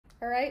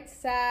All right,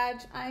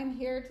 Sag, I'm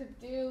here to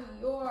do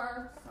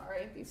your,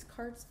 sorry, these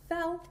cards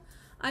fell.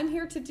 I'm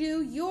here to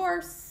do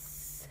your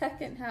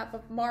second half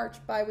of March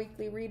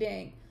bi-weekly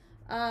reading.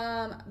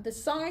 The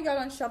song I got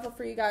on shuffle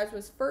for you guys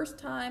was First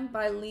Time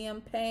by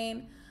Liam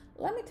Payne.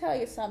 Let me tell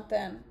you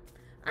something.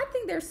 I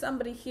think there's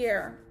somebody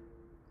here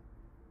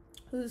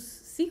who's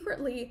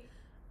secretly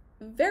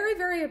very,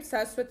 very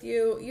obsessed with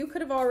you. You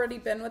could have already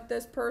been with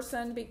this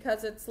person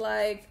because it's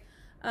like,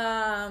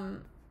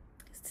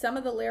 some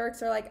of the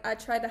lyrics are like, I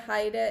tried to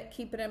hide it,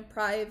 keep it in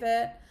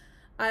private.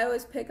 I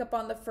always pick up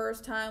on the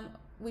first time.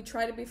 We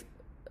tried to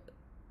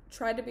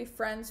be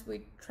friends.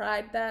 We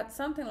tried that,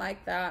 something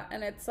like that.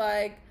 And it's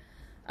like,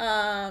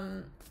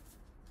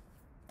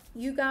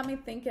 you got me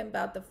thinking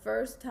about the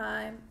first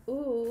time.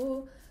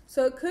 Ooh.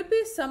 So it could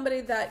be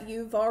somebody that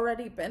you've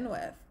already been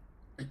with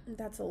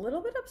that's a little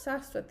bit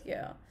obsessed with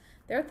you.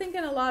 They're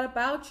thinking a lot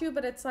about you,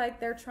 but it's like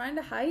they're trying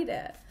to hide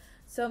it.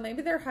 So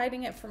maybe they're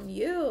hiding it from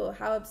you,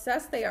 how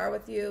obsessed they are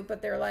with you, but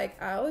they're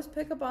like, I always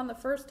pick up on the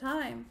first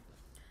time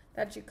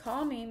that you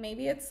call me.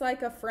 Maybe it's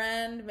like a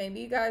friend. Maybe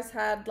you guys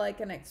had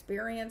like an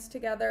experience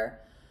together.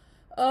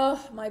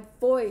 Oh, my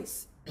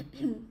voice.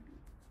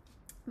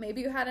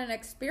 Maybe you had an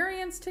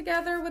experience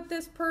together with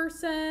this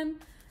person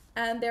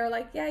and they're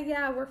like,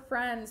 yeah, we're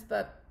friends,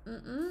 but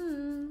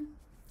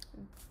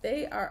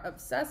they are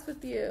obsessed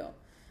with you.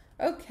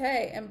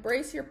 Okay,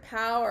 embrace your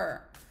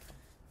power.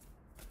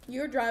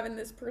 You're driving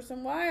this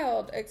person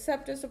wild.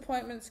 Accept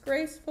disappointments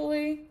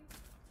gracefully.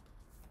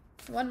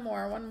 One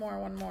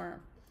more.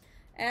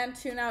 And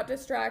tune out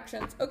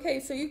distractions. Okay,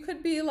 so you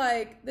could be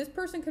like, this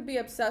person could be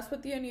obsessed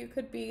with you and you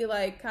could be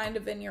like kind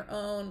of in your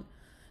own,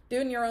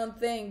 doing your own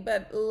thing.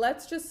 But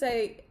let's just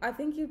say, I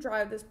think you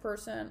drive this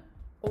person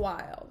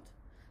wild.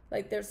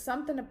 Like there's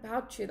something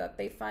about you that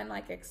they find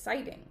like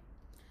exciting.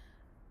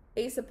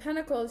 Ace of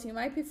Pentacles, you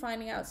might be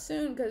finding out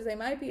soon because they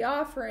might be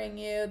offering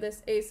you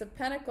this Ace of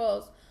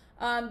Pentacles.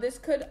 This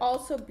could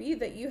also be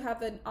that you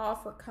have an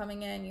offer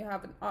coming in. You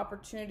have an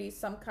opportunity,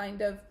 some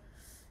kind of,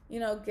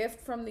 gift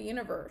from the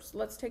universe.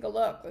 Let's take a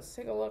look. Let's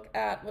take a look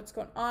at what's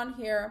going on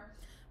here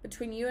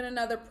between you and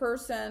another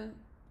person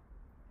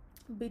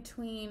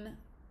between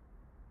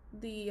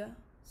the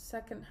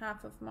second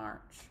half of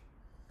March.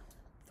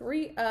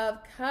 3 of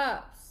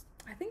Cups.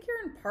 I think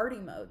you're in party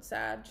mode,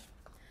 Sag.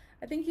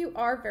 I think you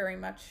are very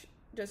much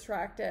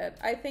distracted.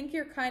 I think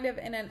you're kind of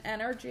in an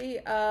energy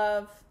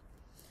of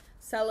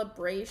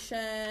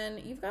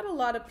celebration. You've got a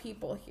lot of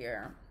people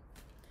here.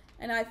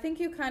 And I think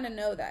you kind of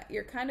know that.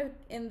 You're kind of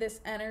in this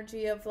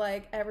energy of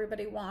like,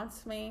 everybody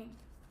wants me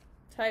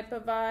type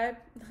of vibe.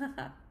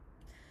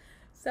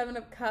 7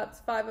 of Cups,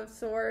 5 of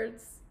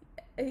Swords.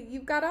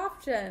 You've got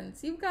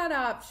options. You've got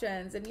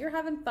options. And you're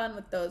having fun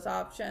with those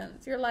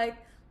options. You're like,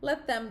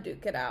 let them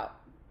duke it out.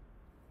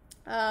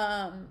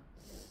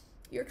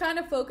 You're kind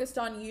of focused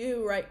on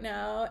you right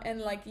now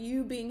and like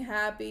you being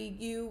happy,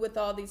 you with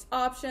all these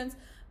options.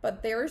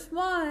 But there's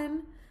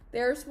one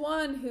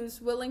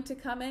who's willing to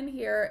come in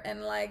here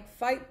and like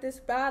fight this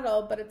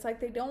battle, but it's like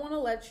they don't want to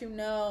let you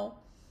know.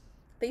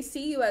 They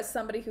see you as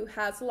somebody who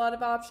has a lot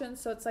of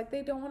options, so it's like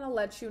they don't want to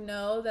let you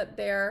know that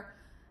they're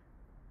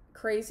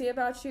crazy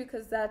about you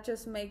because that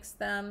just makes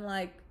them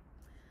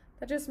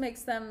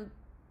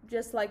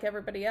just like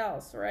everybody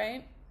else,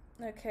 right?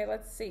 Okay,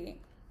 let's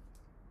see.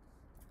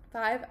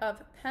 5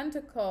 of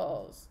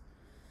Pentacles.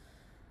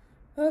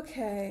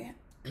 Okay.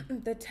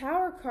 The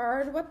Tower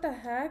card, what the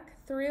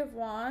heck? 3 of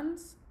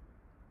Wands.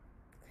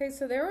 Okay,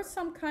 so there was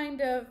some kind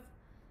of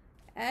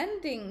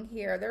ending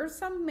here. There was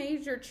some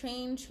major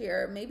change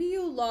here. Maybe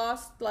you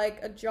lost like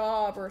a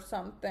job or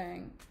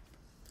something.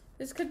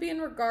 This could be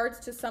in regards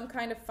to some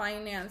kind of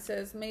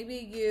finances. Maybe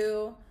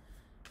you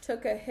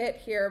took a hit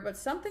here, but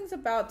something's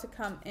about to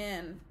come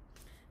in.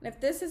 And if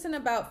this isn't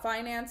about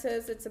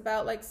finances, it's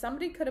about like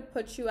somebody could have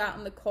put you out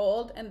in the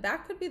cold, and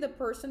that could be the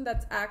person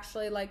that's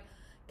actually like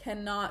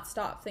cannot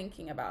stop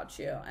thinking about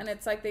you. And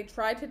it's like they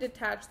tried to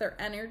detach their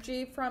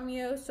energy from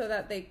you so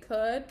that they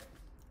could.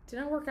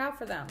 Didn't work out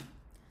for them.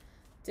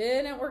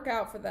 Didn't work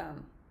out for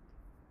them.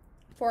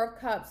 4 of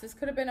Cups. This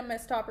could have been a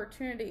missed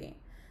opportunity.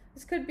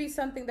 This could be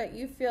something that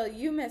you feel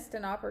you missed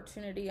an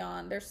opportunity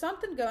on. There's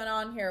something going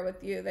on here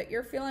with you that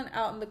you're feeling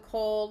out in the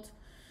cold.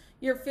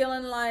 You're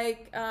feeling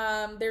like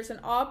there's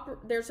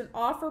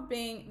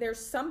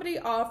somebody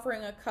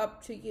offering a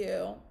cup to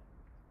you.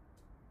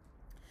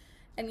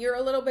 And you're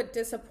a little bit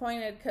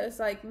disappointed because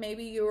like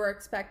maybe you were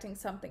expecting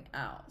something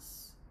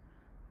else.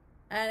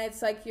 And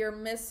it's like you're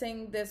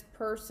missing this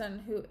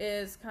person who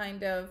is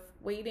kind of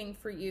waiting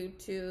for you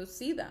to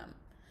see them.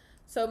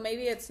 So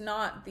maybe it's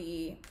not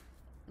the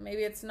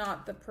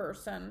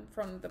person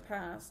from the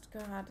past.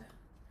 God.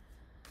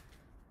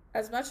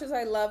 As much as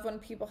I love when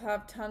people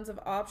have tons of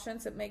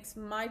options, it makes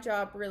my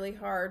job really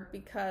hard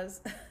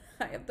because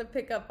I have to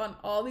pick up on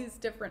all these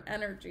different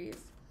energies.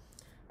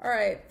 All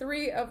right,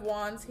 3 of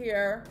Wands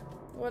here.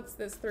 What's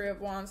this 3 of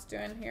Wands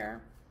doing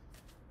here?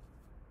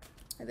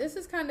 This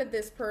is kind of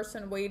this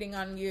person waiting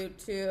on you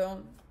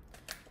to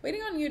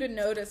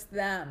notice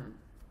them.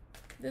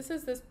 This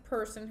is this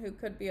person who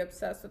could be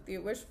obsessed with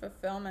you. Wish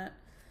fulfillment.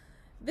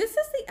 This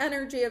is the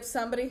energy of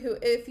somebody who,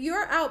 if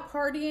you're out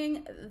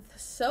partying,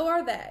 so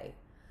are they.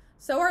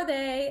 So are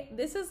they.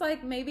 This is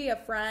like maybe a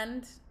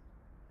friend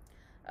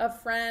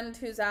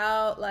who's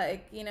out,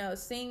 like, you know,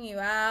 seeing you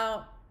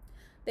out.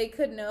 They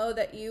could know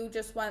that you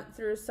just went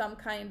through some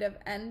kind of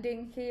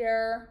ending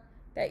here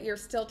that you're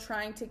still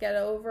trying to get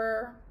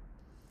over.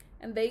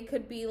 And they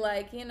could be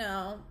like, you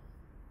know,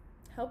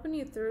 helping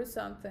you through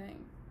something.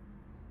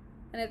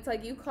 And it's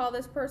like you call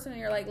this person and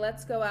you're like,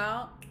 let's go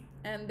out.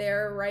 And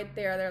they're right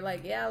there. They're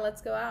like, yeah,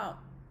 let's go out.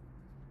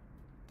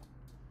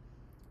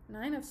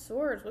 9 of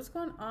Swords. What's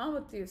going on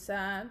with you,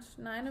 Sag?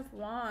 9 of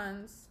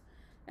Wands.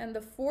 And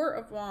the 4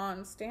 of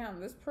Wands.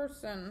 Damn, this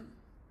person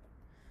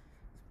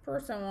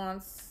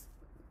wants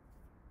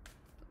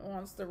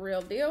the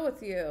real deal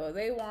with you.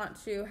 They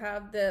want to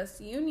have this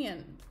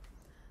union.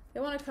 They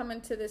want to come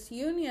into this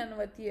union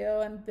with you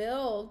and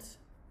build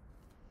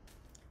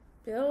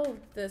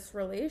this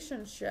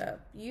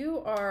relationship. You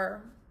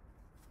are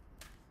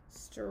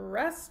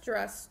stress.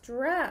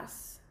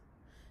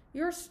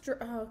 You're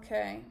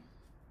okay.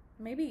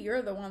 Maybe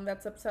you're the one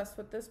that's obsessed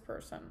with this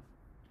person.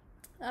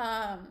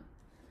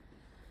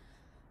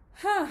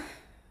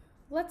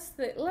 Let's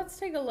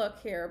take a look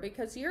here,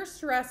 because you're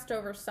stressed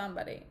over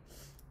somebody.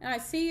 And I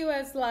see you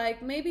as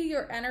like, maybe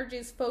your energy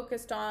is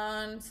focused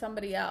on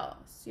somebody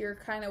else. You're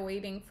kind of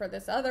waiting for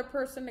this other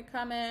person to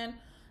come in,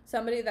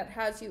 somebody that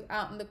has you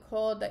out in the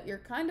cold, that you're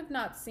kind of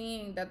not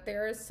seeing that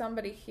there is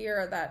somebody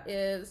here that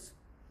is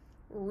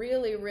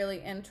really, really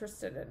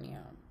interested in you.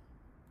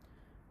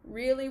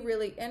 Really,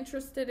 really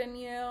interested in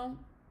you.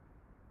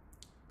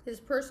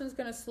 This person's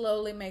going to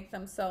slowly make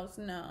themselves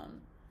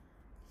known.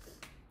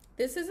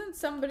 This isn't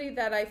somebody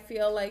that I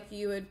feel like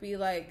you would be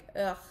like,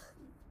 ugh,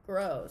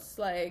 gross,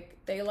 like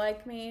they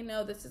like me.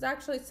 No, this is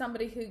actually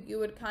somebody who you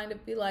would kind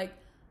of be like,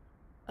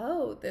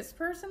 oh, this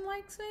person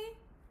likes me.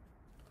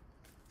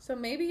 So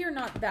maybe you're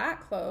not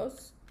that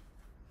close.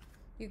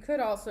 You could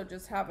also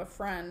just have a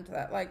friend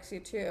that likes you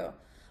too.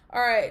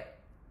 All right,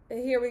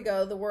 here we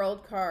go. The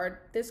World card.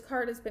 This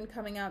card has been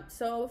coming out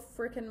so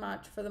freaking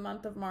much for the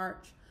month of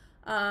March.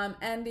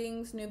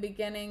 Endings, new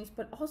beginnings,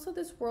 but also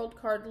this World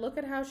card. Look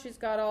at how she's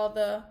got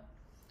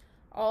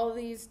all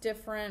these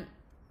different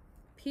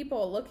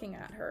people looking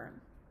at her.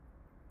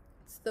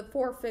 It's the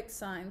 4 fixed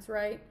signs,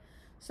 right?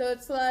 So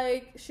it's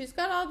like she's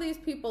got all these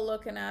people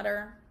looking at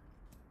her,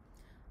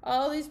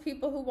 all these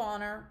people who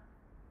want her.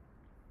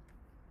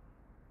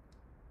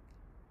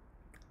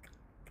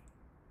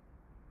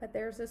 But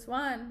there's this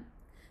one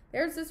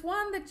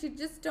that you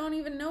just don't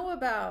even know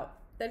about,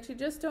 that you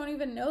just don't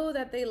even know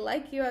that they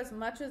like you as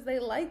much as they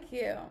like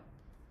you.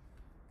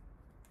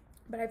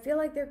 But I feel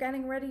like they're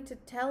getting ready to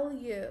tell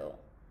you.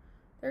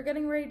 They're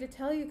getting ready to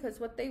tell you, because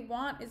what they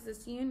want is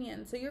this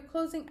union. So you're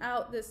closing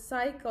out this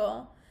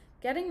cycle,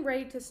 getting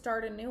ready to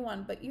start a new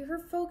one, but you're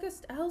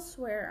focused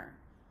elsewhere.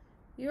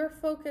 You're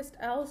focused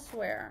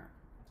elsewhere.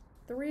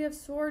 3 of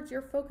Swords,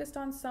 you're focused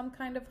on some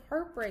kind of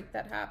heartbreak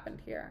that happened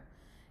here.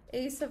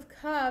 Ace of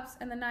Cups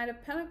and the Knight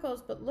of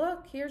Pentacles. But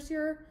look, here's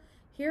your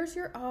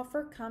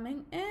offer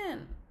coming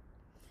in.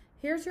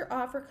 Here's your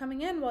offer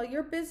coming in. While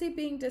you're busy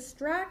being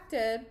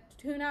distracted,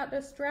 tune out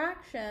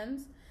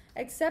distractions,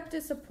 accept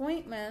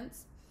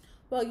disappointments.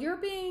 While you're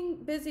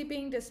busy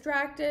being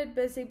distracted,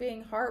 busy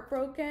being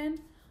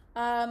heartbroken,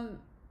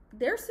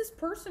 there's this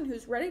person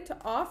who's ready to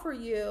offer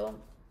you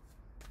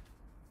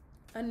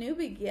a new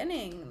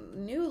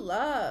beginning, new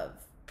love,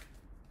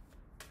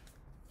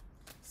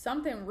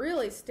 something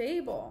really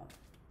stable.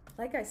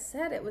 Like I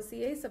said, it was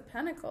the Ace of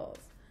Pentacles.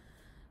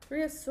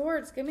 3 of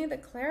Swords, give me the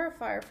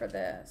clarifier for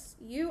this.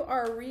 You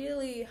are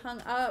really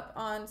hung up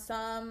on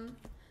some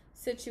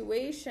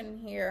situation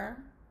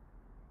here.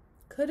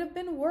 Could have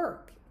been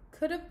work.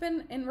 Could have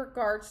been in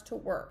regards to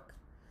work.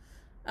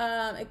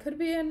 It could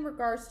be in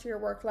regards to your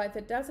work life.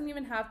 It doesn't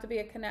even have to be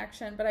a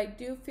connection, but I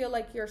do feel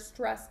like you're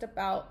stressed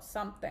about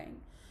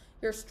something.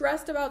 You're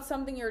stressed about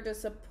something. You're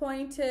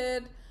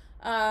disappointed.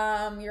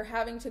 You're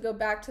having to go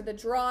back to the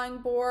drawing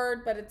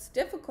board, but it's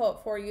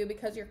difficult for you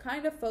because you're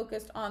kind of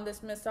focused on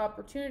this missed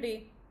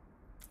opportunity,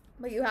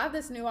 but you have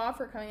this new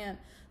offer coming in.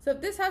 So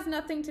if this has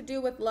nothing to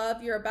do with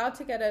love, you're about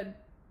to get an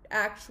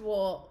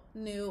actual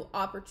new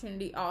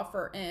opportunity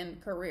offer in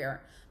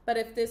career. But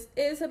if this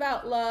is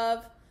about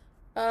love,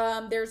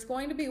 there's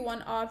going to be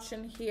one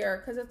option here,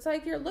 because it's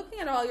like you're looking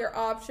at all your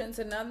options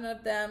and none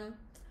of them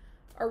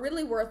are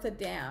really worth a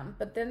damn.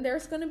 But then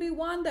there's going to be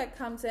one that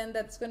comes in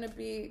that's going to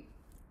be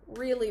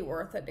really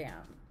worth a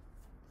damn.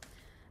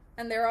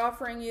 And they're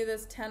offering you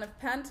this 10 of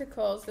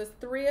Pentacles, this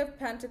 3 of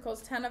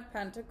Pentacles, 10 of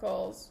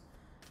Pentacles.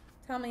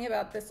 Tell me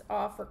about this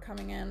offer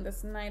coming in,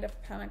 this Knight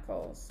of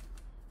Pentacles.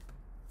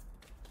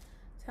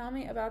 Tell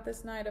me about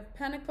this Knight of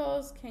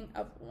Pentacles, King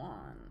of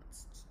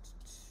Wands.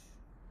 So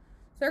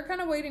they're kind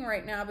of waiting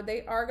right now, but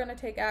they are going to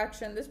take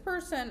action. This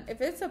person,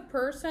 if it's a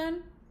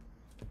person,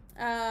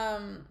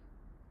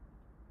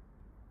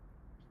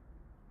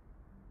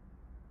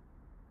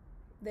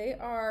 they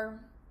are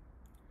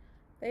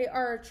They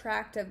are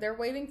attractive. They're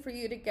waiting for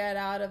you to get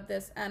out of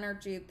this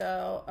energy,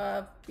 though,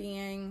 of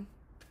being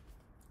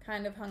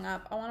kind of hung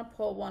up. I want to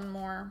pull one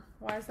more.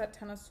 Why is that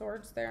Ten of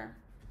Swords there?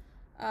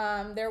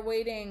 They're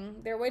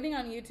waiting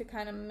on you to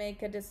kind of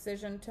make a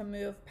decision to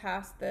move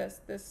past this.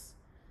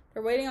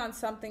 They're waiting on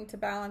something to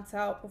balance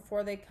out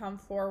before they come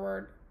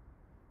forward.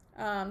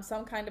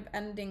 Some kind of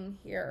ending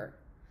here.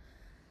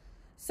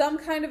 Some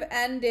kind of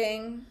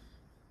ending.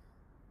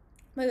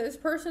 But this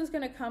person's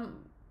going to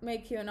come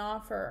make you an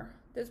offer.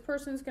 This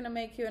person's going to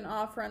make you an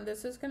offer, and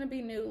this is going to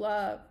be new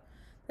love.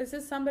 This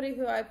is somebody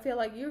who I feel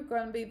like you're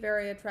going to be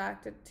very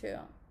attracted to.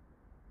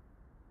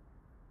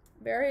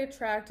 Very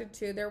attracted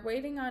to. They're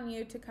waiting on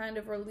you to kind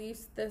of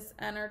release this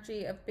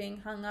energy of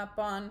being hung up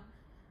on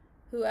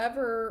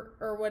whoever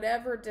or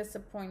whatever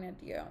disappointed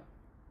you.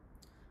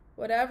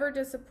 Whatever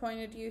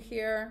disappointed you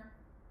here.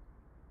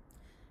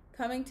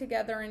 Coming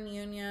together in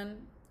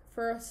union.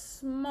 For a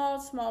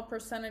small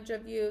percentage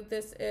of you,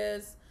 this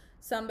is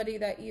somebody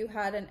that you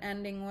had an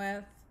ending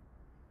with.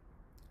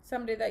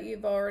 Somebody that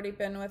you've already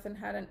been with and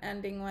had an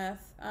ending with.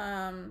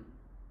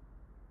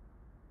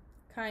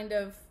 Kind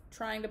of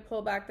trying to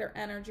pull back their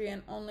energy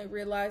and only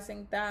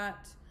realizing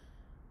that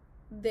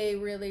they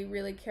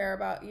really care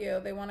about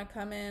you. They want to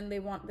come in. They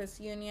want this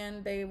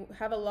union. They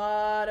have a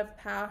lot of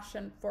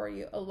passion for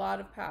you. A lot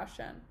of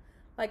passion.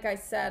 Like I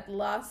said,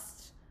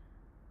 lust.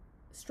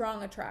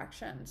 Strong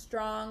attraction,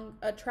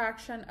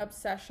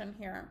 obsession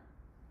here.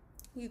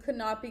 You could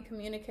not be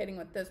communicating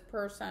with this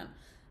person.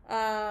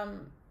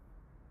 But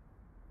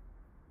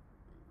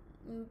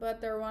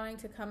they're wanting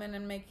to come in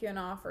and make you an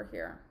offer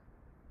here.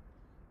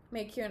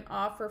 Make you an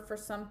offer for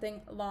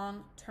something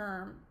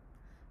long-term.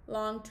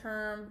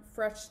 Long-term,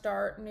 fresh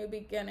start, new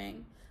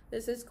beginning.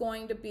 This is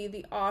going to be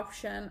the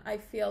option, I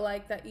feel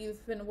like, that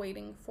you've been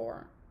waiting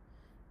for.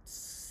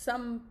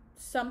 Some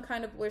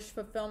kind of wish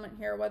fulfillment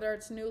here, whether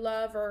it's new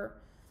love or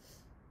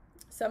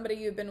somebody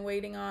you've been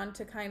waiting on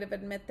to kind of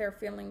admit their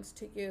feelings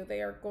to you.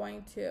 They are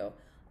going to.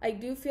 I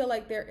do feel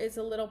like there is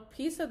a little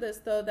piece of this,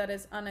 though, that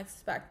is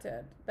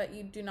unexpected, that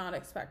you do not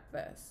expect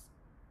this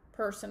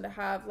person to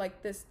have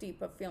like this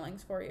deep of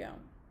feelings for you,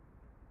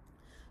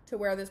 to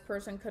where this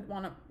person could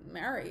want to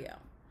marry you.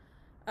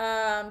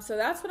 So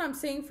that's what I'm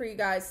seeing for you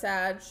guys,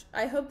 Sag.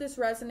 I hope this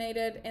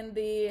resonated. In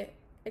the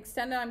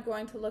extended, I'm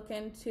going to look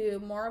into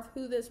more of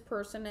who this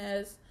person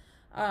is,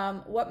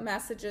 what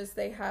messages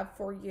they have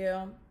for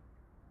you,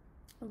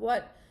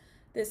 what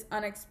this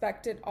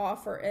unexpected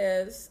offer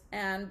is,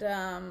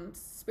 and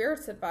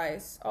Spirit's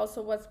advice.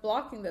 Also, what's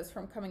blocking this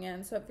from coming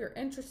in. So if you're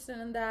interested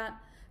in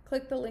that,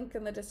 click the link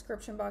in the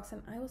description box,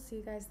 and I will see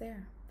you guys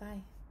there.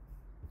 Bye.